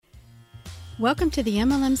Welcome to the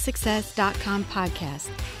MLMsuccess.com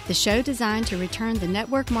podcast, the show designed to return the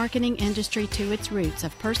network marketing industry to its roots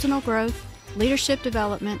of personal growth, leadership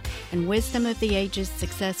development, and wisdom of the ages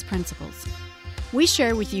success principles. We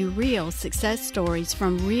share with you real success stories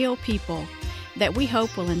from real people that we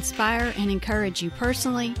hope will inspire and encourage you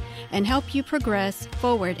personally and help you progress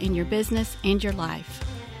forward in your business and your life.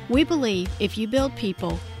 We believe if you build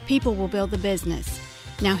people, people will build the business.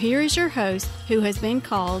 Now here is your host, who has been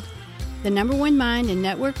called the number one mind in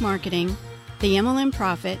network marketing, the MLM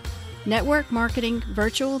Prophet, network marketing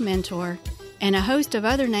virtual mentor, and a host of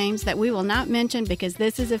other names that we will not mention because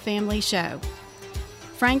this is a family show.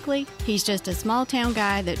 Frankly, he's just a small town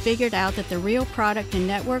guy that figured out that the real product in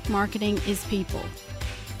network marketing is people.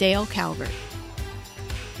 Dale Calvert.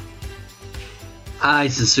 I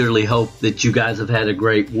sincerely hope that you guys have had a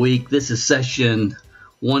great week. This is session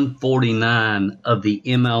 149 of the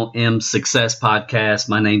MLM Success Podcast.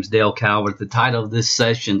 My name's Dale Calvert. The title of this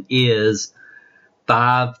session is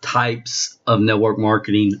 5 Types of Network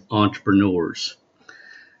Marketing Entrepreneurs.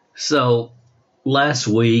 So last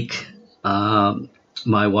week, my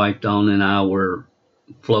wife Dawn and I were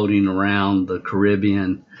floating around the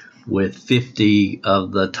Caribbean with 50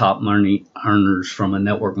 of the top money earners from a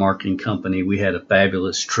network marketing company. We had a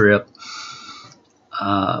fabulous trip.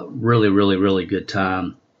 Really good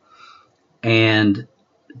time. And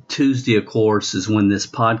Tuesday, of course, is when this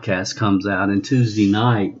podcast comes out. And Tuesday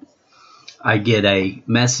night, I get a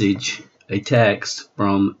message, a text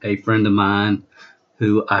from a friend of mine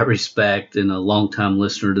who I respect and a longtime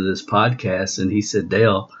listener to this podcast. And he said,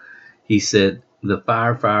 Dale, he said, the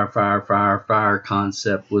fire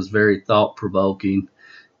concept was very thought-provoking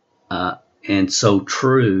and so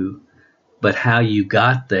true, but how you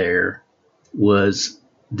got there was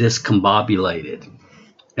discombobulated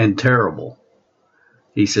and terrible.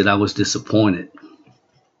 He said, I was disappointed.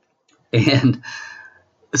 And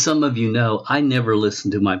some of you know, I never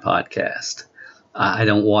listen to my podcast. I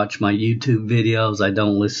don't watch my YouTube videos. I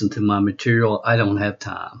don't listen to my material. I don't have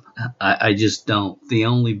time. I just don't. The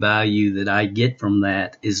only value that I get from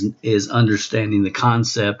that is understanding the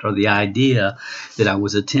concept or the idea that I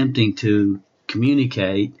was attempting to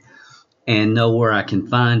communicate and know where I can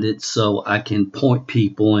find it so I can point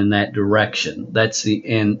people in that direction.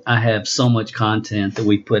 And I have so much content that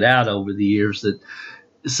we put out over the years that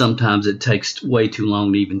sometimes it takes way too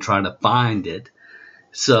long to even try to find it.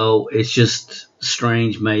 So it's just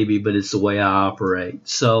strange maybe, but it's the way I operate.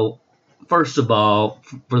 So first of all,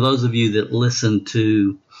 for those of you that listen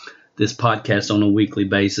to this podcast on a weekly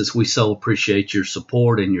basis, we so appreciate your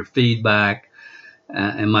support and your feedback.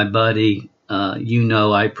 And my buddy,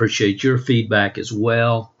 I appreciate your feedback as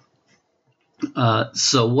well.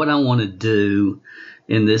 So what I want to do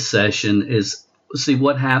in this session is see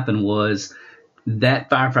what happened was that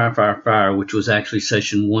fire, which was actually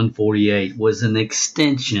session 148, was an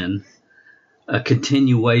extension, a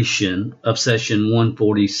continuation of session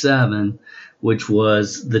 147, which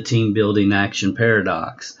was the team building action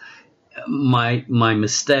paradox. My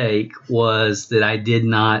mistake was that I did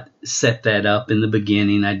not set that up in the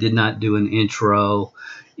beginning. I did not do an intro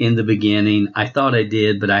in the beginning. I thought I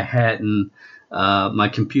did, but I hadn't. My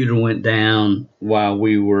computer went down while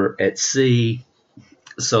we were at sea,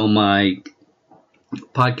 so my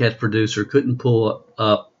podcast producer couldn't pull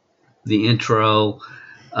up the intro,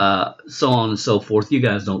 so on and so forth. You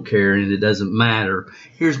guys don't care, and it doesn't matter.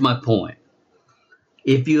 Here's my point.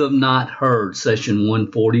 If you have not heard session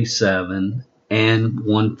 147 and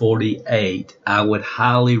 148, I would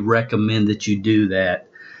highly recommend that you do that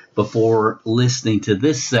before listening to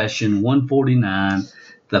this session 149,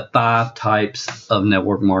 the 5 types of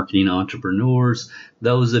network marketing entrepreneurs.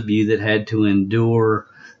 Those of you that had to endure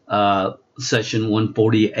session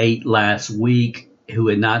 148 last week who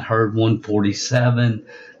had not heard 147,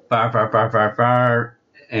 fire,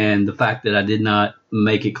 and the fact that I did not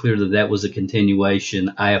make it clear that that was a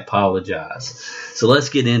continuation, I apologize. So let's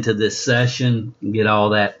get into this session and get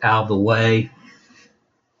all that out of the way.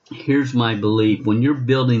 Here's my belief. When you're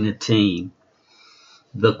building a team,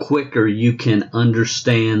 the quicker you can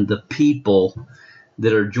understand the people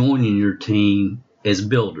that are joining your team as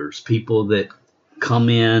builders, people that come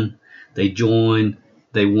in, they join,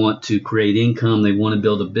 they want to create income, they want to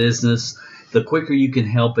build a business. The quicker you can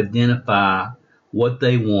help identify what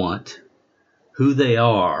they want, who they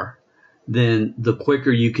are, then the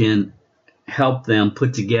quicker you can help them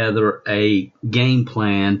put together a game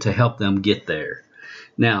plan to help them get there.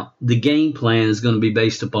 Now, the game plan is going to be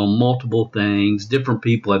based upon multiple things. Different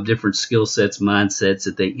people have different skill sets, mindsets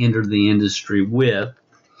that they enter the industry with.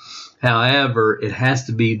 However, it has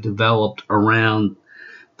to be developed around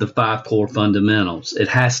the 5 core fundamentals. It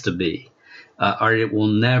has to be. or it will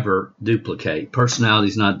never duplicate.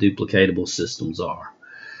 Personalities not duplicatable, systems are.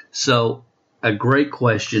 So a great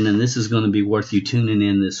question, and this is going to be worth you tuning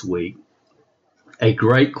in this week. A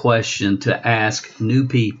great question to ask new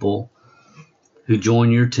people who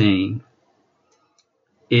join your team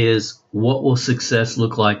is, what will success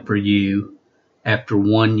look like for you after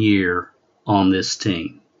 1 year on this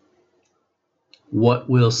team? What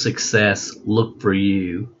will success look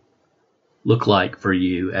like for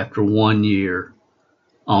you after 1 year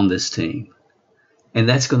on this team? And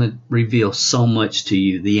that's going to reveal so much to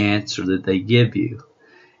you, the answer that they give you.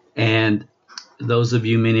 And those of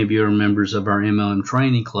you, many of you are members of our MLM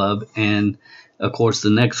Training Club. And of course, the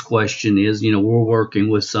next question is, we're working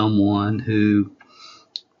with someone who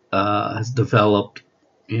has developed,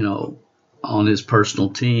 on his personal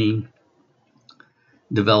team,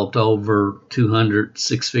 developed over 200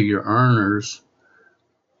 six-figure earners.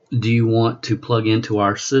 Do you want to plug into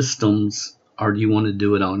our systems, or do you want to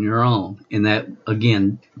do it on your own? And that,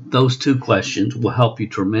 again, those two questions will help you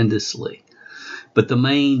tremendously. But the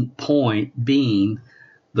main point being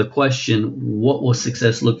the question, what will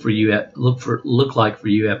success look like for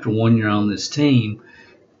you after 1 year on this team,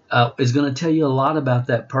 is going to tell you a lot about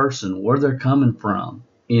that person, where they're coming from,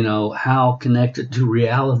 how connected to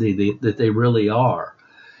reality that they really are.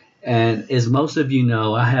 And as most of you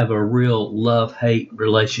know, I have a real love-hate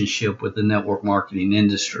relationship with the network marketing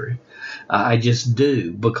industry. I just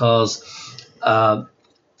do, because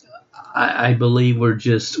I believe we're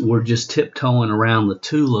just tiptoeing around the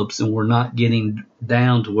tulips, and we're not getting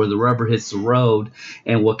down to where the rubber hits the road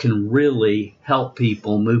and what can really help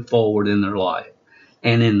people move forward in their life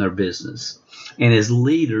and in their business. And as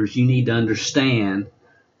leaders, you need to understand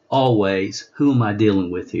always, who am I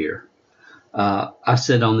dealing with here? I've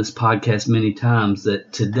said on this podcast many times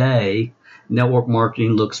that today network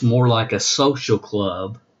marketing looks more like a social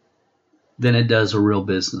club than it does a real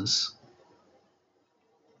business.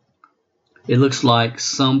 It just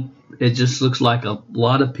looks like a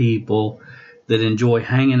lot of people that enjoy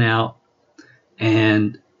hanging out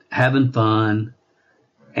and having fun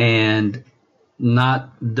and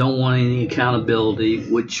don't want any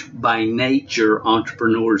accountability, which by nature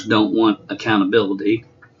entrepreneurs don't want accountability.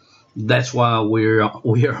 That's why we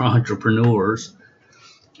are entrepreneurs,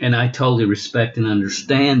 and I totally respect and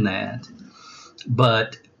understand that.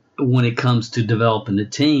 But when it comes to developing a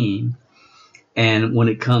team, and when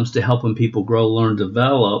it comes to helping people grow, learn,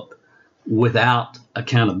 develop without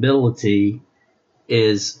accountability,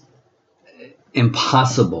 is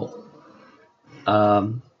impossible.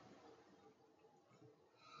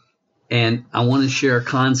 And I want to share a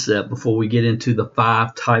concept before we get into the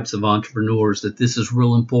 5 types of entrepreneurs, that this is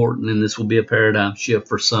real important, and this will be a paradigm shift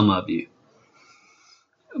for some of you.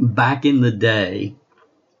 Back in the day,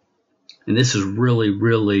 and this is really,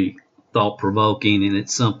 really thought-provoking, and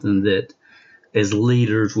it's something that as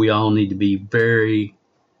leaders we all need to be very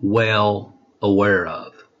well aware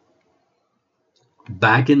of.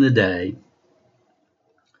 Back in the day,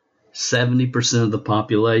 70% of the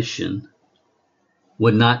population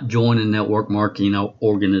would not join a network marketing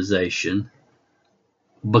organization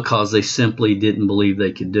because they simply didn't believe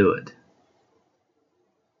they could do it.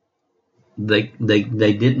 They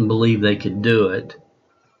didn't believe they could do it,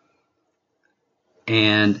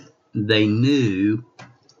 and they knew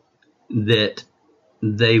that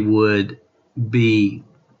they would be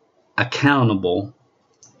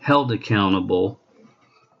held accountable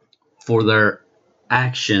for their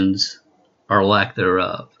actions or lack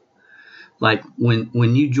thereof. Like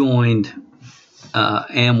when you joined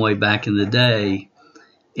Amway back in the day,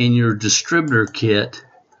 in your distributor kit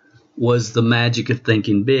was the magic of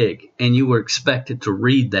thinking big, and you were expected to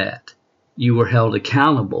read that. You were held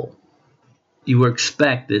accountable. You were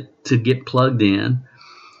expected to get plugged in,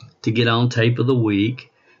 to get on tape of the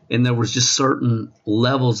week, and there was just certain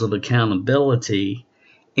levels of accountability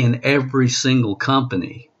in every single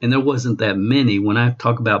company. And there wasn't that many. When I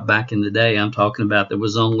talk about back in the day, I'm talking about there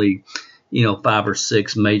was only 5 or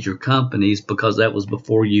 6 major companies, because that was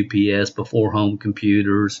before UPS, before home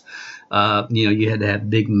computers. You had to have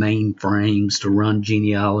big mainframes to run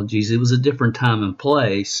genealogies. It was a different time and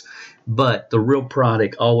place, but the real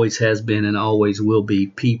product always has been and always will be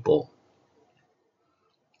people.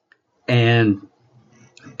 And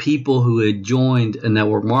people who had joined a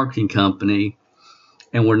network marketing company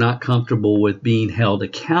and were not comfortable with being held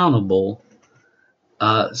accountable,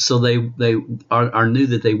 so they knew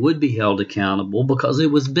that they would be held accountable because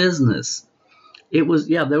it was business. It was,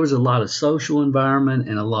 there was a lot of social environment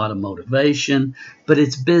and a lot of motivation, but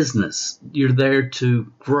it's business. You're there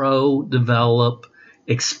to grow, develop,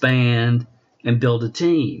 expand, and build a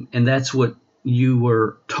team. And that's what you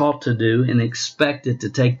were taught to do and expected to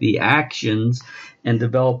take the actions and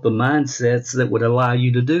develop the mindsets that would allow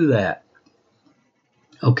you to do that.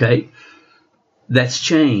 Okay, that's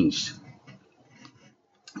changed.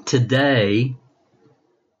 Today,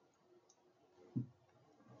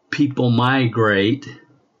 people migrate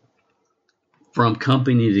from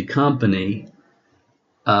company to company,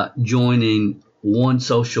 joining one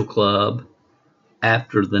social club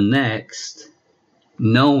after the next,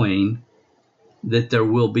 knowing that there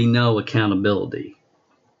will be no accountability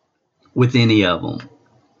with any of them.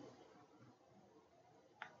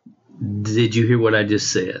 Did you hear what I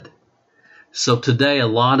just said? So today, a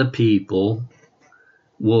lot of people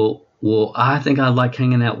will, I think I like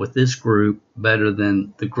hanging out with this group better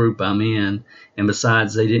than the group I'm in. And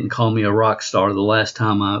besides, they didn't call me a rock star the last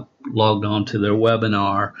time I logged on to their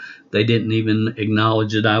webinar. They didn't even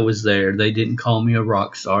acknowledge that I was there. They didn't call me a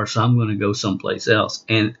rock star, so I'm going to go someplace else.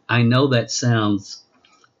 And I know that sounds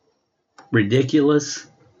ridiculous,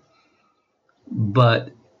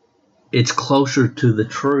 but it's closer to the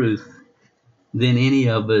truth than any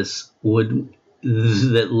of us would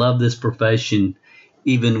that love this profession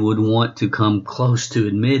even would want to come close to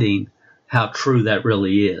admitting how true that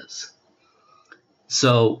really is.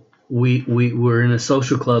 So we're in a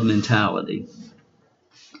social club mentality.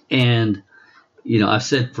 And, I've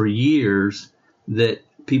said for years that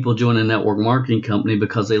people join a network marketing company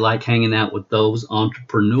because they like hanging out with those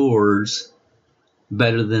entrepreneurs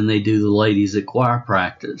better than they do the ladies at choir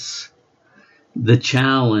practice. The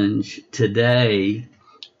challenge today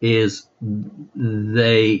is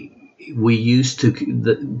they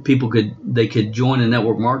could join a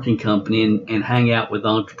network marketing company and hang out with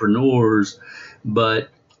entrepreneurs, but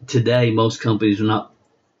today most companies are not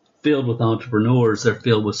filled with entrepreneurs. They're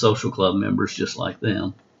filled with social club members just like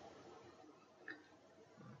them.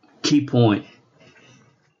 Key point: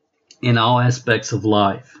 in all aspects of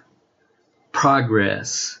life,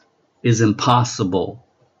 progress is impossible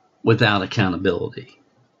without accountability.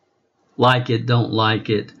 Like it, don't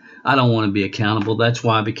like it. I don't want to be accountable. That's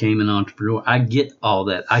why I became an entrepreneur. I get all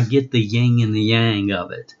that. I get the yin and the yang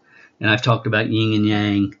of it. And I've talked about yin and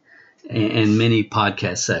yang in many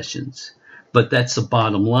podcast sessions. But that's the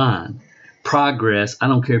bottom line. Progress, I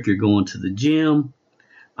don't care if you're going to the gym.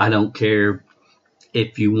 I don't care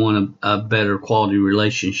if you want a better quality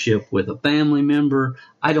relationship with a family member.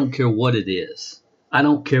 I don't care what it is. I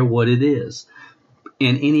don't care what it is.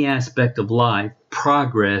 In any aspect of life,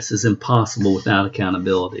 progress is impossible without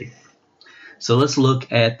accountability. So let's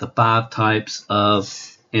look at the 5 types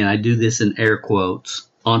of, and I do this in air quotes,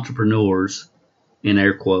 entrepreneurs, in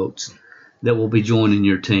air quotes, that will be joining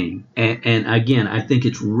your team. And again, I think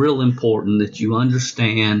it's real important that you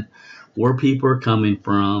understand where people are coming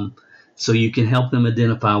from so you can help them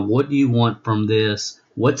identify what do you want from this,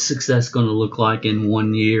 what's success going to look like in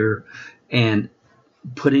 1 year, and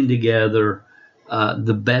putting together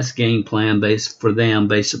the best game plan for them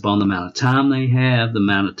based upon the amount of time they have, the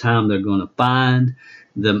amount of time they're going to find,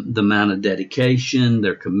 the amount of dedication,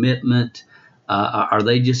 their commitment. Are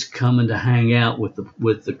they just coming to hang out with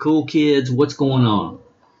the cool kids? What's going on?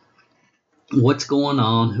 What's going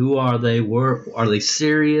on? Who are they? Are they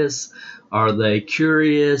serious? Are they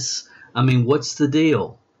curious? I mean, what's the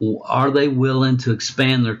deal? Are they willing to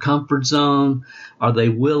expand their comfort zone? Are they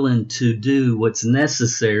willing to do what's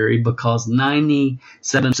necessary? Because 97%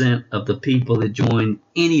 of the people that join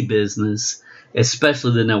any business,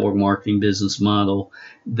 especially the network marketing business model,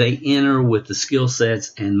 they enter with the skill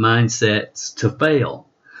sets and mindsets to fail.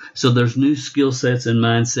 So there's new skill sets and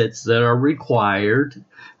mindsets that are required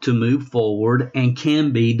to move forward and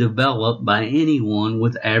can be developed by anyone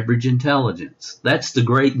with average intelligence. That's the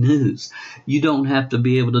great news. You don't have to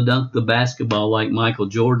be able to dunk the basketball like Michael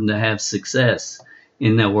Jordan to have success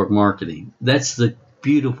in network marketing. That's the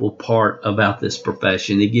beautiful part about this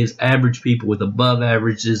profession. It gives average people with above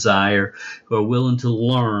average desire who are willing to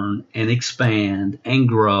learn and expand and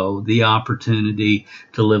grow the opportunity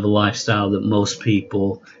to live a lifestyle that most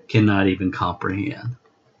people cannot even comprehend.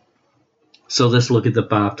 So let's look at the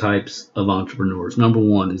 5 types of entrepreneurs. Number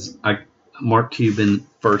 1 is Mark Cuban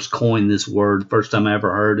first coined this word, first time I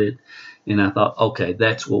ever heard it. And I thought, okay,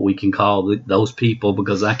 that's what we can call those people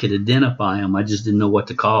because I could identify them. I just didn't know what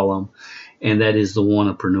to call them. And that is the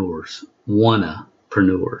wannapreneurs.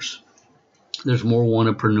 Wannapreneurs. There's more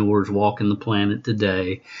wannapreneurs walking the planet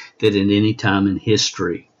today than at any time in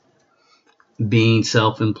history. Being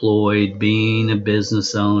self-employed, being a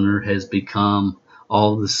business owner has become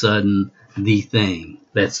all of a sudden the thing.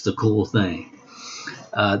 That's the cool thing.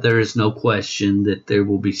 There is no question that there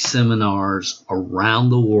will be seminars around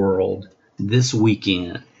the world this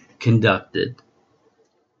weekend conducted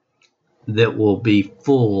that will be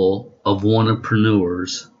full of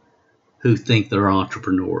entrepreneurs who think they're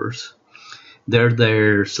entrepreneurs. They're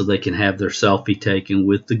there so they can have their selfie taken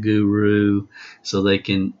with the guru, so they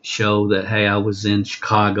can show that, hey, I was in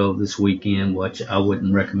Chicago this weekend, which I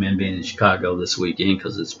wouldn't recommend being in Chicago this weekend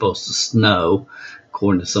because it's supposed to snow,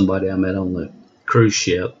 according to somebody I met on the cruise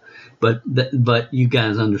ship. But you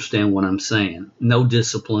guys understand what I'm saying. No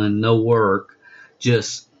discipline, no work,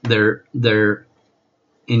 just they're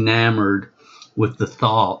enamored with the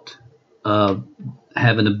thought of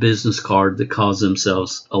having a business card that calls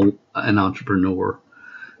themselves an entrepreneur.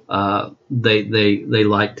 They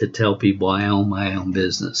like to tell people, I own my own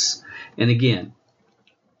business. And again,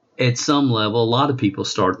 at some level, a lot of people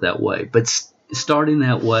start that way. But starting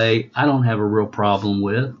that way, I don't have a real problem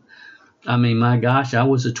with. I mean, my gosh, I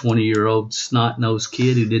was a 20-year-old snot-nosed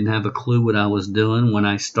kid who didn't have a clue what I was doing when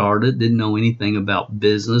I started, didn't know anything about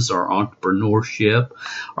business or entrepreneurship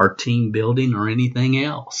or team building or anything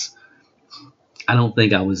else. I don't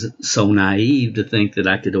think I was so naive to think that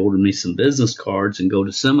I could order me some business cards and go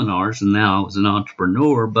to seminars and now I was an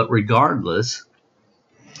entrepreneur. But regardless,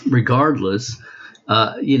 being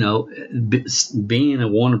a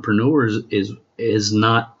entrepreneur is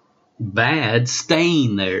not bad.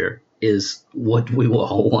 Staying there is what we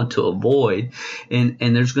all want to avoid. And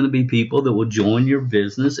there's going to be people that will join your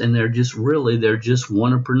business and they're just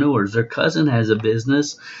entrepreneurs. Their cousin has a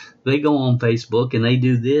business. They go on Facebook and they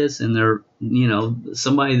do this, and they're,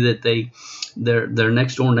 somebody that their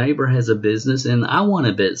next door neighbor has a business, and I want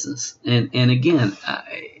a business. And again,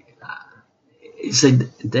 you say,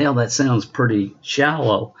 Dale, that sounds pretty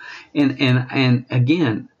shallow. And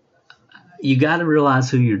again, you got to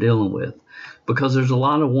realize who you're dealing with, because there's a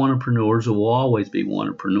lot of entrepreneurs who will always be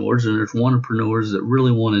entrepreneurs, and there's entrepreneurs that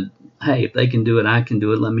really want to, hey, if they can do it, I can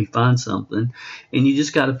do it. Let me find something. And you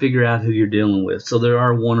just got to figure out who you're dealing with. So there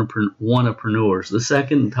are entrepreneurs. The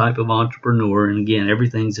second type of entrepreneur, and again,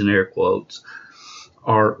 everything's in air quotes,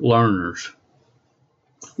 are learners.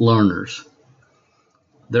 Learners.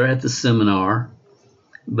 They're at the seminar,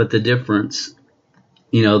 but the difference,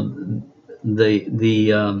 the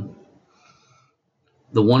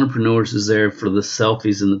entrepreneurs is there for the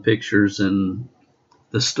selfies and the pictures and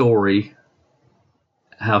the story,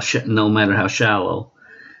 no matter how shallow.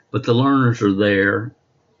 But the learners are there.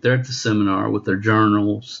 They're at the seminar with their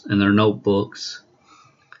journals and their notebooks,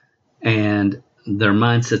 and their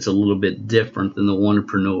mindset's a little bit different than the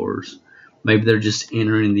entrepreneurs. Maybe they're just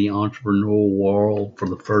entering the entrepreneurial world for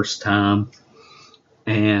the first time,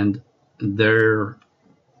 and they're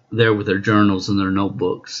there with their journals and their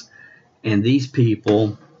notebooks. And these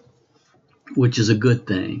people, which is a good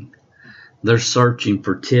thing, they're searching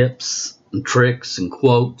for tips and tricks and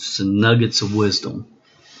quotes and nuggets of wisdom.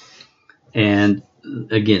 And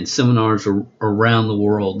again, seminars around the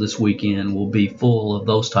world this weekend will be full of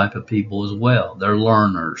those type of people as well. They're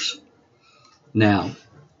learners. Now,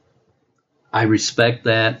 I respect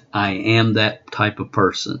that. I am that type of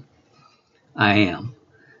person. I am.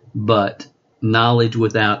 But knowledge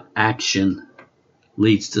without action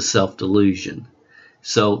leads to self-delusion.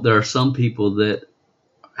 So there are some people that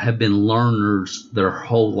have been learners their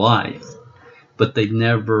whole life, but they've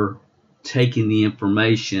never taken the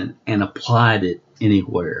information and applied it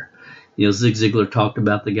anywhere. Zig Ziglar talked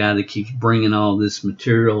about the guy that keeps bringing all this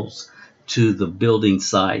materials to the building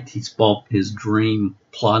site. He's bought his dream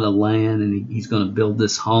plot of land, and he's going to build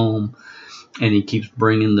this home, and he keeps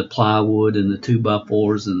bringing the plywood and the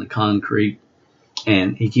 2x4s and the concrete,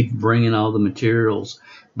 and he keeps bringing all the materials,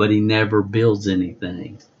 but he never builds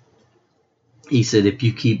anything. He said, if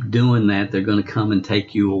you keep doing that, they're going to come and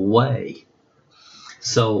take you away.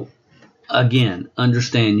 So, again,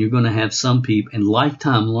 understand you're going to have some people, and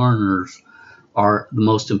lifetime learners are the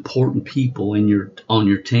most important people on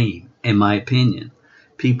your team, in my opinion.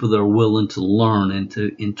 People that are willing to learn and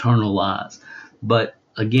to internalize. But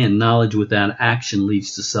again, knowledge without action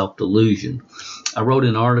leads to self-delusion. I wrote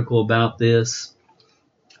an article about this.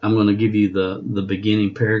 I'm going to give you the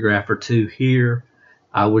beginning paragraph or two here.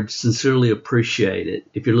 I would sincerely appreciate it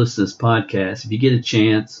if you're listening to this podcast. If you get a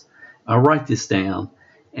chance, I'll write this down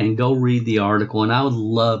and go read the article. And I would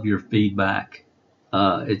love your feedback.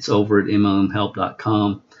 It's over at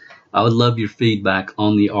mmhelp.com. I would love your feedback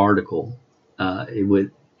on the article.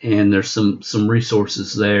 And there's some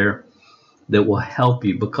resources there that will help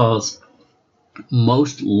you, because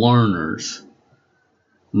most learners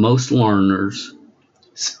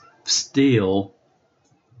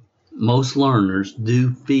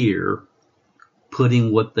do fear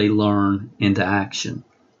putting what they learn into action.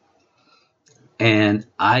 And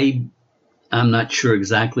I'm not sure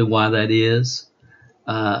exactly why that is.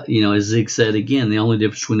 As Zig said again, the only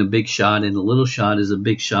difference between a big shot and a little shot is a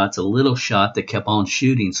big shot's a little shot that kept on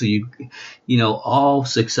shooting. So all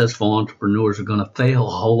successful entrepreneurs are going to fail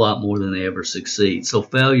a whole lot more than they ever succeed. So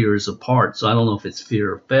failure is a part. So I don't know if it's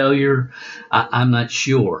fear of failure. I'm not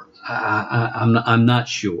sure. I'm not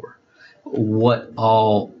sure what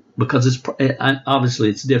all, because obviously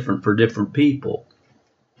it's different for different people.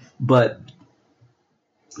 But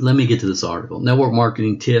let me get to this article. Network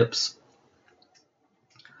Marketing Tips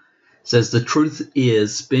says the truth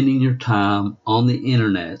is spending your time on the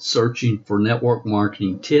internet searching for network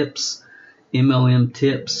marketing tips, MLM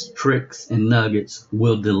tips, tricks, and nuggets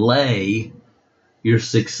will delay your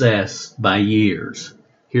success by years.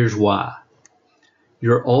 Here's why.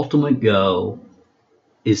 Your ultimate goal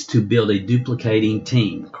is to build a duplicating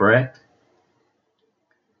team, correct?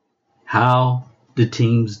 How do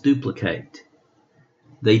teams duplicate?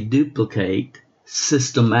 They duplicate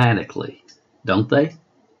systematically, don't they?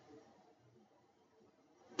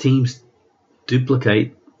 Teams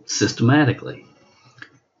duplicate systematically.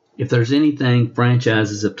 If there's anything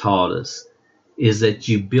franchises have taught us, is that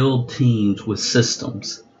you build teams with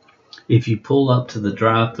systems. If you pull up to the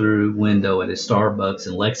drive-through window at a Starbucks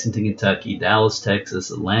in Lexington, Kentucky, Dallas,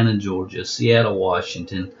 Texas, Atlanta, Georgia, Seattle,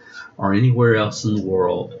 Washington, or anywhere else in the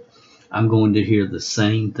world, I'm going to hear the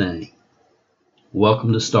same thing.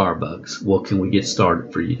 Welcome to Starbucks. What can we get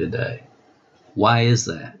started for you today? Why is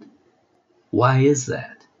that? Why is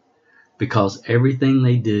that? Because everything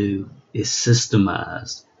they do is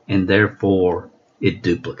systemized, and therefore it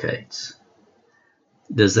duplicates.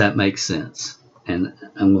 Does that make sense? And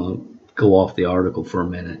I'm going to go off the article for a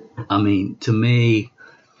minute. I mean, to me,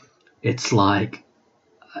 it's like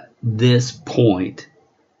this point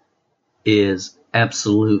is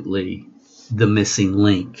absolutely the missing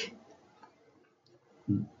link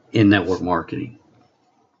in network marketing.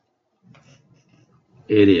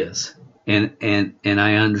 It is. And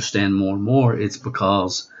I understand more and more it's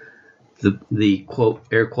because the quote,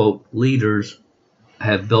 air quote, leaders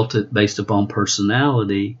have built it based upon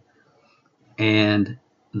personality, and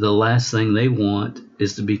the last thing they want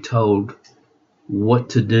is to be told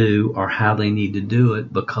what to do or how they need to do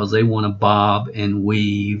it, because they want to bob and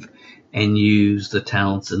weave and use the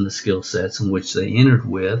talents and the skill sets in which they entered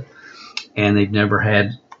with, and they've never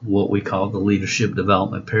had what we call the leadership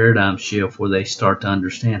development paradigm shift, where they start to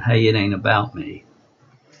understand, hey, it ain't about me.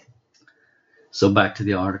 So back to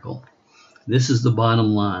the article. This is the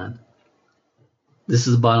bottom line. This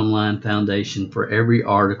is the bottom line foundation for every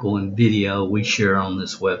article and video we share on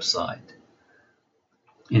this website.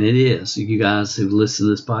 And it is. You guys who listen to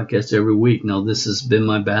this podcast every week know this has been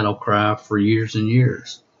my battle cry for years and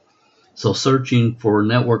years. So searching for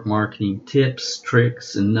network marketing tips,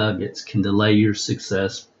 tricks, and nuggets can delay your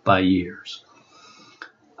success by years.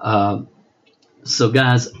 So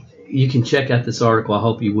guys, you can check out this article. I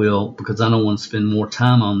hope you will, because I don't want to spend more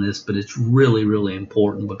time on this, but it's really, really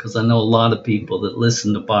important, because I know a lot of people that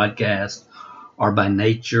listen to podcasts are by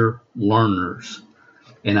nature learners,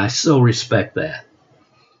 and I so respect that.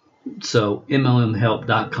 So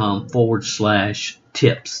MLMhelp.com/tips,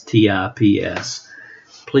 TIPS.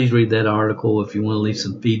 Please read that article. If you want to leave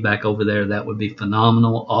some feedback over there, that would be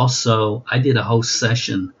phenomenal. Also, I did a whole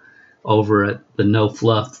session over at the No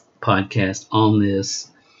Fluff podcast on this.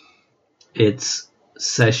 It's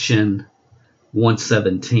session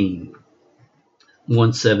 117.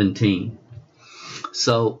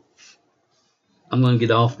 So I'm going to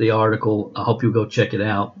get off the article. I hope you'll go check it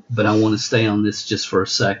out, but I want to stay on this just for a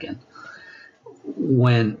second.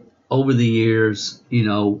 When over the years,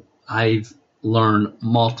 I've learned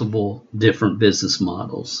multiple different business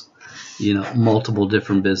models.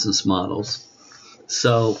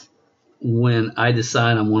 So when I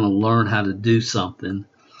decide I want to learn how to do something,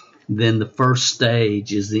 then the first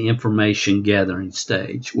stage is the information gathering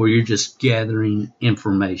stage, where you're just gathering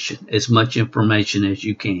information, as much information as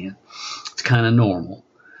you can. It's kind of normal.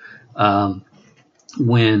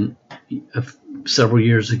 When several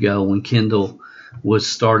years ago, when Kindle was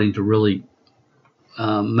starting to really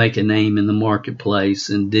make a name in the marketplace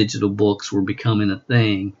and digital books were becoming a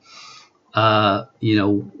thing,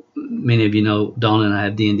 many of you know Dawn and I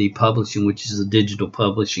have D&D Publishing, which is a digital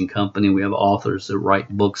publishing company. We have authors that write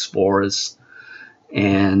books for us,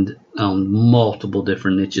 and on multiple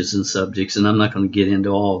different niches and subjects, and I'm not going to get into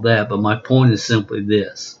all of that, but my point is simply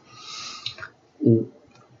this.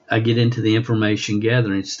 I get into the information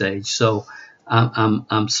gathering stage, so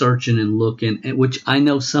I'm searching and looking, which I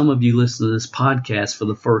know some of you listen to this podcast for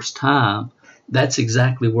the first time. That's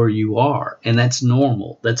exactly where you are, and that's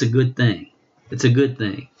normal. That's a good thing. It's a good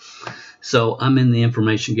thing. So I'm in the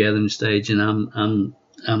information gathering stage, and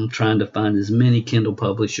I'm trying to find as many Kindle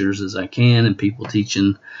publishers as I can, and people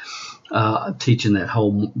teaching that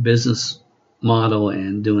whole business model,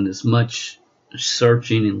 and doing as much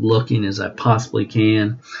searching and looking as I possibly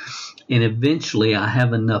can. And eventually I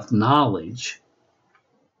have enough knowledge,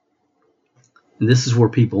 and this is where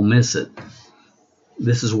people miss it.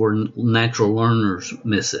 This is where natural learners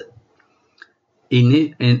miss it.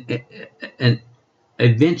 And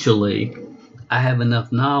eventually I have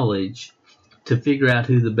enough knowledge to figure out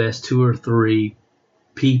who the best 2 or 3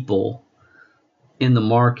 people in the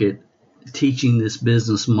market teaching this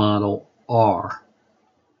business model are.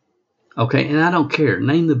 Okay, and I don't care.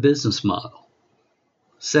 Name the business model.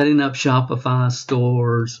 Setting up Shopify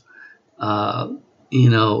stores, Amazon,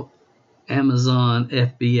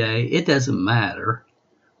 FBA. It doesn't matter.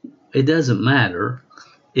 It doesn't matter.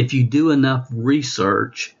 If you do enough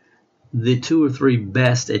research, the 2 or 3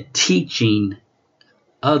 best at teaching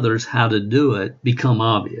others how to do it become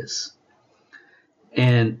obvious.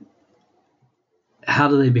 And how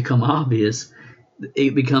do they become obvious?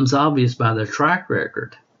 It becomes obvious by their track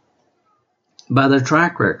record. By their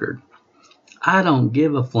track record. I don't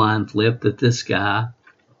give a flying flip that this guy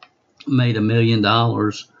made $1 million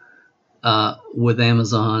with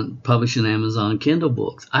Amazon, publishing Amazon Kindle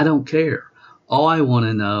books. I don't care. All I want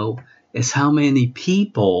to know is how many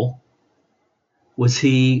people was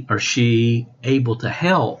he or she able to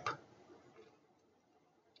help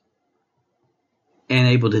and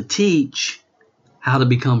able to teach how to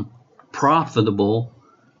become profitable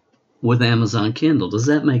with Amazon Kindle. Does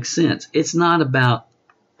that make sense? It's not about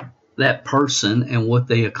that person and what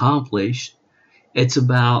they accomplished. It's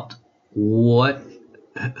about who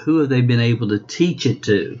have they been able to teach it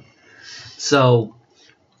to. So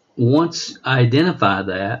once I identify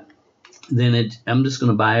that, then I'm just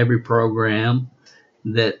going to buy every program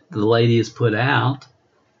that the lady has put out,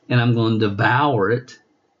 and I'm going to devour it,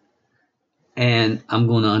 and I'm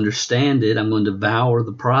going to understand it. I'm going to devour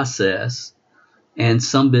the process. And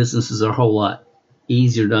some businesses are a whole lot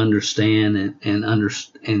easier to understand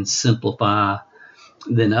and simplify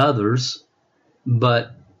than others.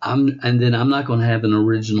 But I'm not going to have an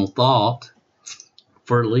original thought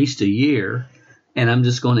for at least a year, and I'm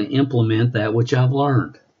just going to implement that which I've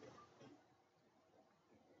learned.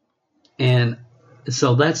 And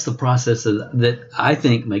so that's the process that I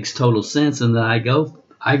think makes total sense and that I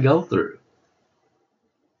go through.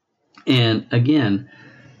 And again,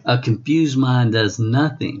 a confused mind does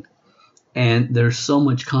nothing. And there's so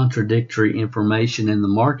much contradictory information in the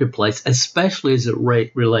marketplace, especially as it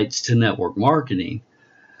relates to network marketing.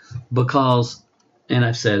 Because, and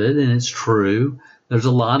I've said it and it's true, there's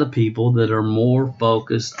a lot of people that are more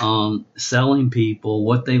focused on selling people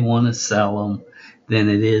what they want to sell them than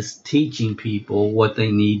it is teaching people what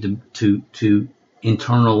they need to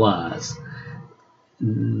internalize.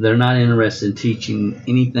 They're not interested in teaching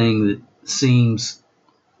anything that seems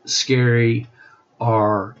scary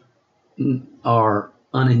or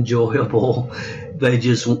unenjoyable. They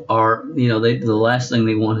just are, the last thing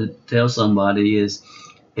they want to tell somebody is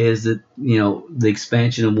that, the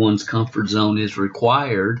expansion of one's comfort zone is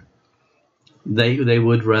required. They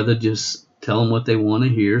would rather just tell them what they want to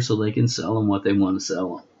hear so they can sell them what they want to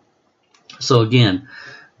sell them. So again,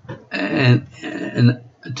 and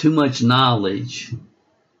too much knowledge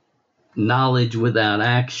without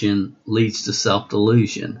action leads to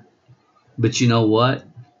self-delusion. But you know what?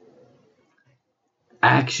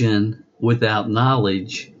 Action without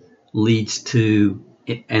knowledge leads to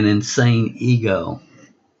an insane ego.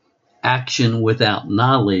 Action without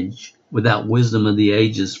knowledge, without wisdom of the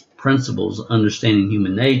ages principles, understanding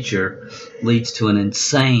human nature, leads to an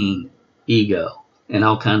insane ego and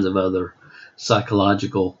all kinds of other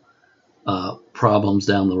psychological problems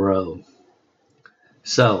down the road.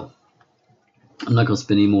 So I'm not going to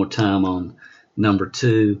spend any more time on number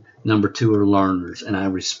 2. Number 2 are learners, and I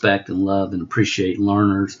respect and love and appreciate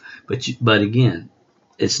learners. But again,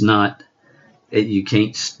 it's not. You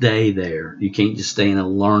can't stay there. You can't just stay in a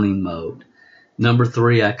learning mode. Number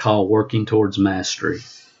 3, I call working towards mastery.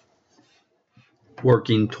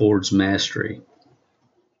 Working towards mastery.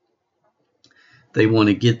 They want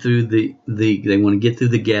to get through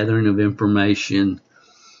the gathering of information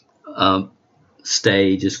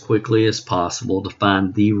stage as quickly as possible to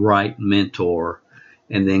find the right mentor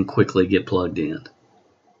and then quickly get plugged in.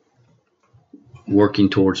 Working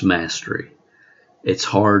towards mastery. It's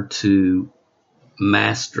hard to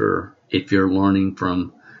master if you're learning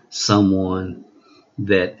from someone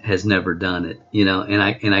that has never done it,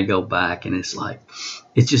 and I go back and it's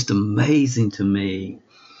just amazing to me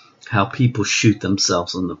how people shoot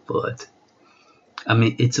themselves in the foot. I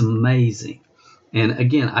mean, it's amazing. And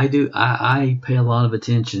again, I pay a lot of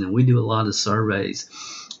attention, and we do a lot of surveys,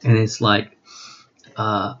 and it's like,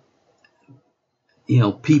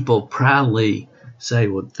 people proudly say,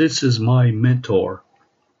 well, this is my mentor.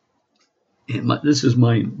 This is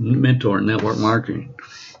my mentor in network marketing.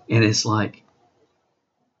 And it's like,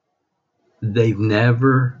 they've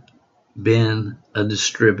never been a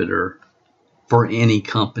distributor for any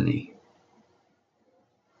company,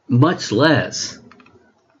 much less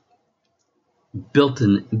built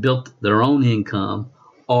their own income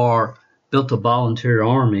or built a volunteer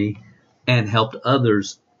army and helped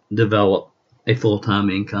others develop a full-time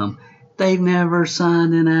income. They've never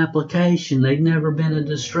signed an application. They've never been a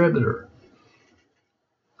distributor.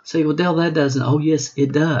 Say, well, Dale, that doesn't. Oh, yes,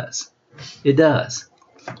 it does. It does.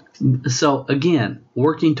 So, again,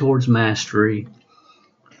 working towards mastery.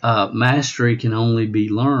 Mastery can only be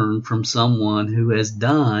learned from someone who has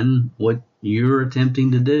done what you're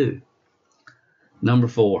attempting to do. Number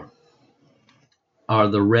 4 are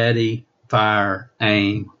the ready, fire,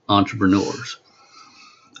 aim entrepreneurs.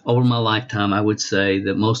 Over my lifetime, I would say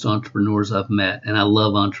that most entrepreneurs I've met, and I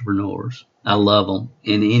love entrepreneurs. I love them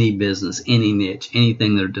in any business, any niche,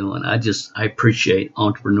 anything they're doing. I appreciate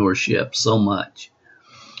entrepreneurship so much.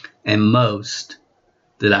 And most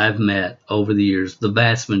that I've met over the years, the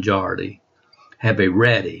vast majority, have a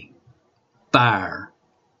ready, fire,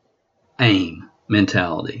 aim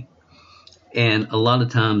mentality. And a lot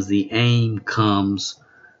of times the aim comes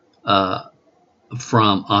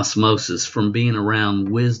from osmosis, from being around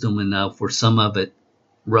wisdom enough where some of it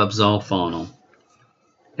rubs off on them.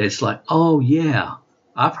 It's like, oh yeah,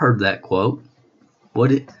 I've heard that quote.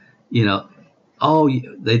 It's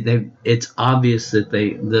obvious that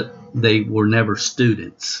they were never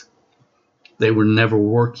students. They were never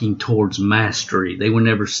working towards mastery. They were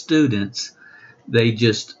never students. They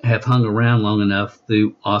just have hung around long enough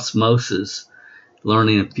through osmosis,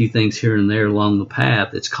 learning a few things here and there along the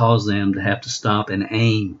path. It's caused them to have to stop and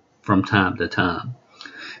aim from time to time.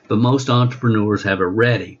 But most entrepreneurs have a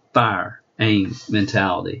ready, fire, aim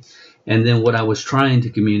mentality. And then what I was trying to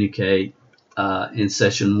communicate in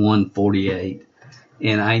session 148,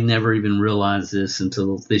 and I never even realized this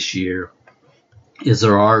until this year, is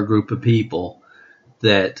there are a group of people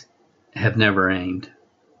that have never aimed.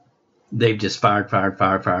 They've just fired their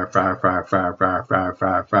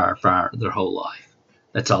whole life.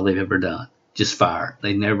 That's all they've ever done. Just fire.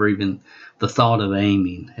 The thought of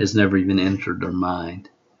aiming has never even entered their mind.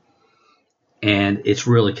 And it's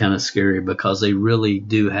really kind of scary because they really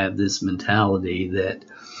do have this mentality that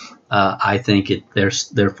I think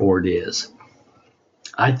therefore it is.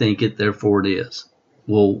 I think it, therefore it is.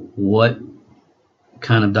 Well, what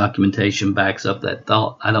kind of documentation backs up that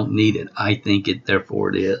thought? I don't need it. I think it, therefore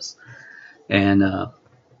it is. And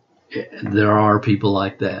there are people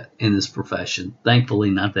like that in this profession.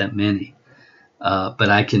 Thankfully, not that many. But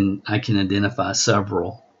I can identify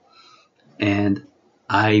several. And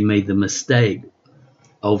I made the mistake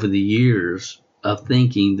over the years of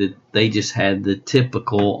thinking that they just had the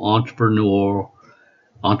typical entrepreneur,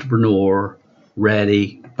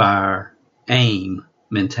 ready, fire, aim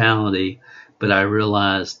mentality, but I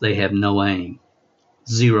realized they have no aim,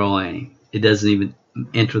 zero aim. It doesn't even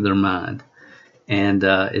enter their mind, and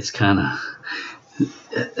it's kind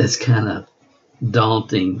of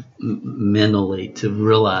daunting mentally to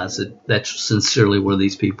realize that that's sincerely where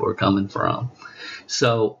these people are coming from.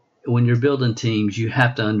 So when you're building teams, you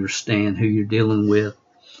have to understand who you're dealing with.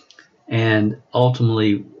 And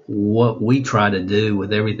ultimately, what we try to do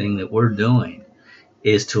with everything that we're doing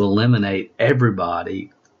is to eliminate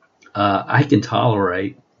everybody. I can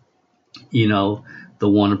tolerate, the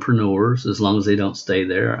one-preneurs as long as they don't stay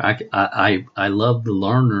there. I love the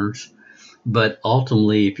learners. But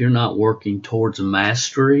ultimately, if you're not working towards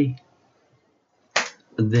mastery,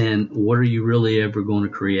 then what are you really ever going to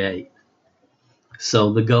create?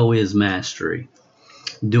 So the goal is mastery,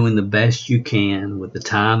 doing the best you can with the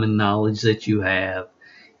time and knowledge that you have,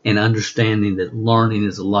 and understanding that learning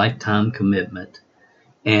is a lifetime commitment,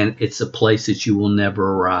 and it's a place that you will never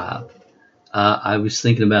arrive. I was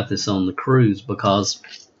thinking about this on the cruise because,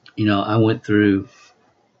 I went through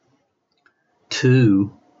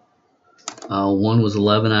 2. One was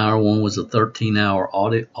 11-hour, one was a 13-hour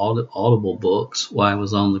audible books while I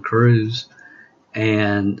was on the cruise.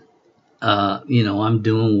 And, I'm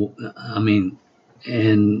doing,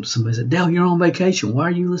 and somebody said, Dale, you're on vacation. Why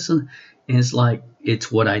are you listening? And it's like,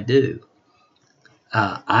 it's what I do.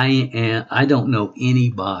 I don't know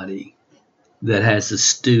anybody that has a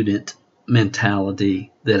student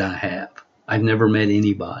mentality that I have. I've never met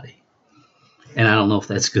anybody. And I don't know if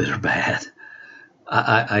that's good or bad.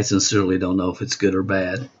 I sincerely don't know if it's good or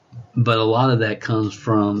bad. But a lot of that comes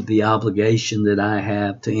from the obligation that I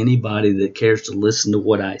have to anybody that cares to listen to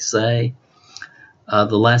what I say.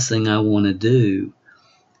 The last thing I want to do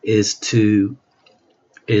is to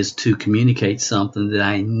communicate something that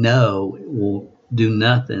I know will do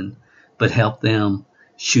nothing but help them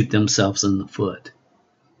shoot themselves in the foot.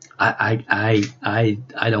 I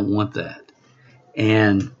don't want that.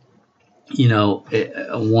 And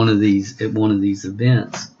at one of these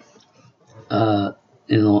events,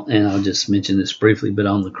 and I'll just mention this briefly, but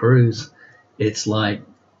on the cruise, it's like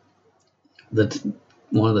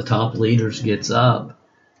one of the top leaders gets up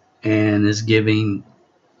and is giving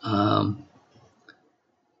the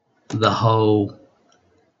whole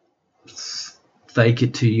fake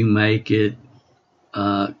it till you make it.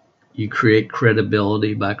 You create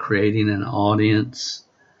credibility by creating an audience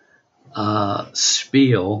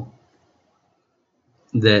spiel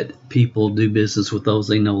that people do business with those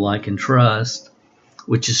they know, like, and trust,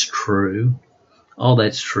 which is true. All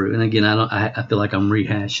that's true. And again, I feel like I'm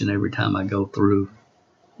rehashing every time I go through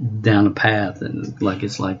down a path, and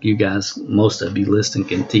it's like you guys, most of you listening,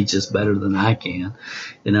 can teach us better than I can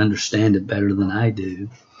and understand it better than I do.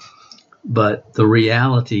 But the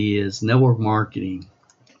reality is, network marketing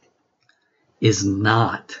is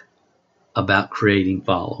not about creating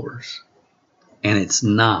followers, and it's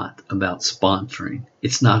not about sponsoring.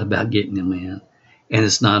 It's not about getting them in, and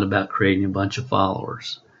it's not about creating a bunch of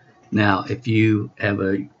followers. Now, if you have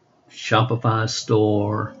a Shopify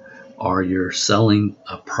store or you're selling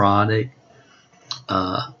a product,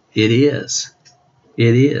 it is.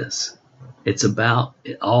 It's about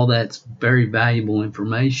all that's very valuable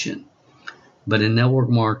information. But in network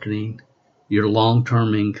marketing, your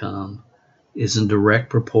long-term income is in direct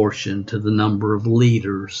proportion to the number of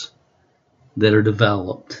leaders that are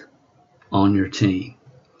developed on your team.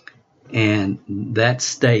 And that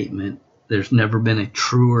statement, there's never been a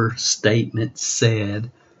truer statement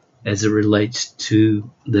said as it relates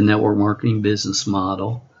to the network marketing business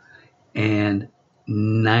model. And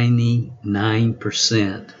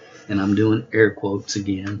 99%, and I'm doing air quotes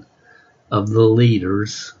again, of the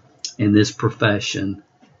leaders in this profession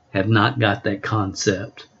have not got that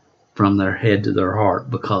concept from their head to their heart,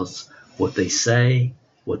 because what they say,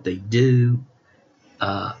 what they do,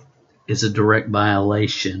 is a direct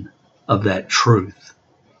violation of that truth.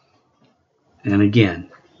 And again,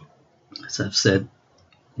 as I've said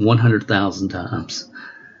 100,000 times,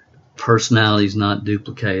 personality is not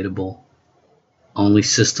duplicatable. Only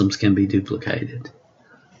systems can be duplicated.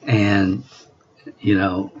 And,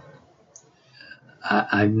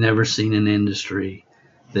 I've never seen an industry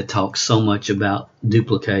that talks so much about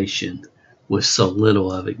duplication with so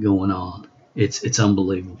little of it going on. It's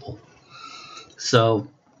unbelievable. So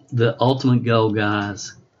the ultimate goal,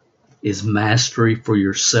 guys, is mastery for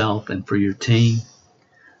yourself and for your team.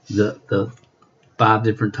 The 5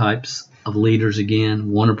 different types of leaders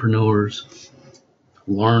again: entrepreneurs,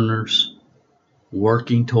 learners,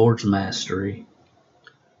 working towards mastery,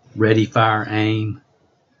 ready, fire, aim,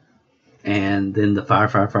 and then the fire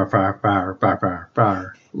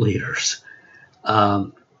leaders.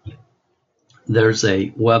 There's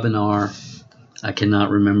a webinar. I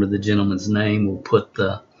cannot remember the gentleman's name. We'll put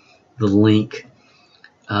the link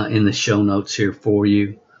in the show notes here for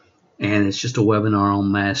you. And it's just a webinar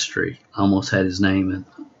on mastery. I almost had his name and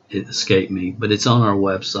it escaped me, but it's on our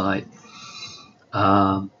website.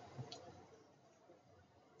 And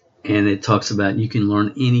it talks about you can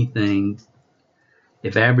learn anything.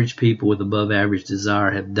 If average people with above average desire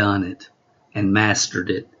have done it and mastered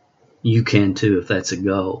it, you can too, if that's a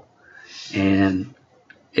goal. And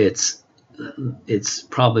it's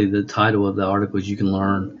probably the title of the article is You Can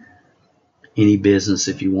Learn Any Business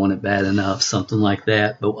If You Want It Bad Enough, something like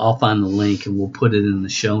that. But I'll find the link and we'll put it in the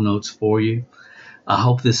show notes for you. I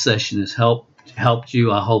hope this session has helped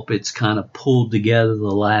you. I hope it's kind of pulled together the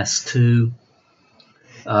last 2.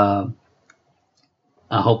 I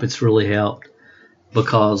hope it's really helped,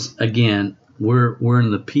 because again, we're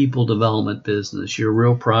in the people development business. Your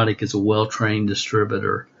real product is a well-trained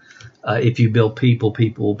distributor. If you build people,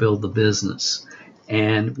 people will build the business.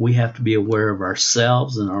 And we have to be aware of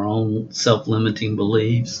ourselves and our own self-limiting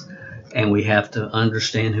beliefs. And we have to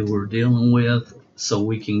understand who we're dealing with so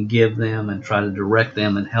we can give them and try to direct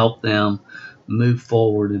them and help them move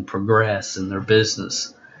forward and progress in their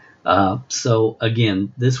business. So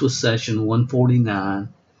again, this was session 149,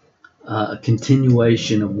 a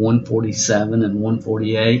continuation of 147 and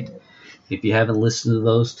 148. If you haven't listened to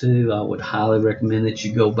those 2, I would highly recommend that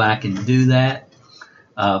you go back and do that.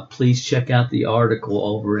 Please check out the article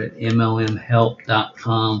over at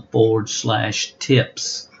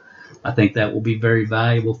mlmhelp.com/tips. I think that will be very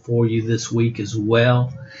valuable for you this week as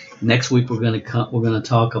well. Next week we're going to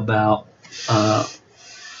talk about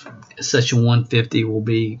session 150 will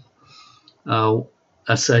be a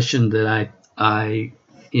session that I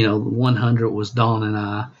 100 was Dawn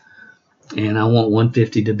and I want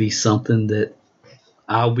 150 to be something that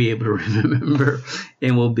I'll be able to remember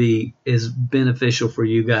and will be as beneficial for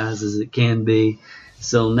you guys as it can be.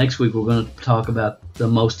 So next week we're going to talk about the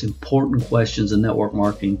most important questions a network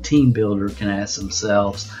marketing team builder can ask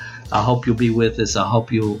themselves. I hope you'll be with us. I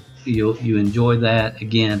hope you enjoy that.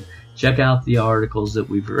 Again, check out the articles that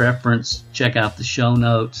we've referenced. Check out the show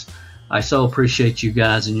notes. I so appreciate you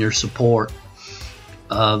guys and your support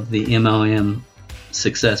of the MLM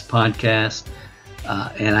Success Podcast.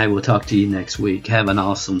 And I will talk to you next week. Have an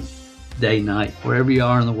awesome day, night, wherever you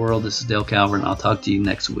are in the world. This is Dale Calvert, and I'll talk to you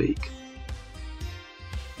next week.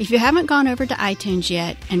 If you haven't gone over to iTunes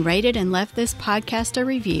yet and rated and left this podcast a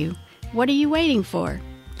review, what are you waiting for?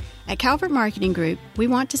 At Calvert Marketing Group, we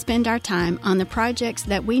want to spend our time on the projects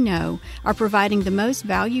that we know are providing the most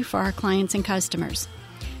value for our clients and customers.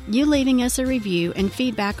 You leaving us a review and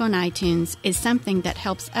feedback on iTunes is something that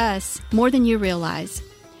helps us more than you realize.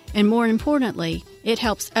 And more importantly, it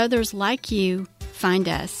helps others like you find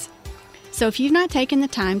us. So if you've not taken the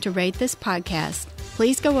time to rate this podcast,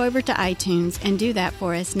 please go over to iTunes and do that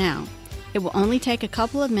for us now. It will only take a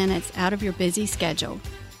couple of minutes out of your busy schedule.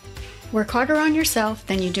 Work harder on yourself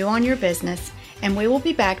than you do on your business, and we will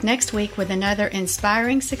be back next week with another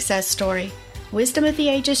inspiring success story, wisdom of the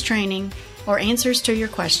ages training, or answers to your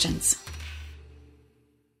questions.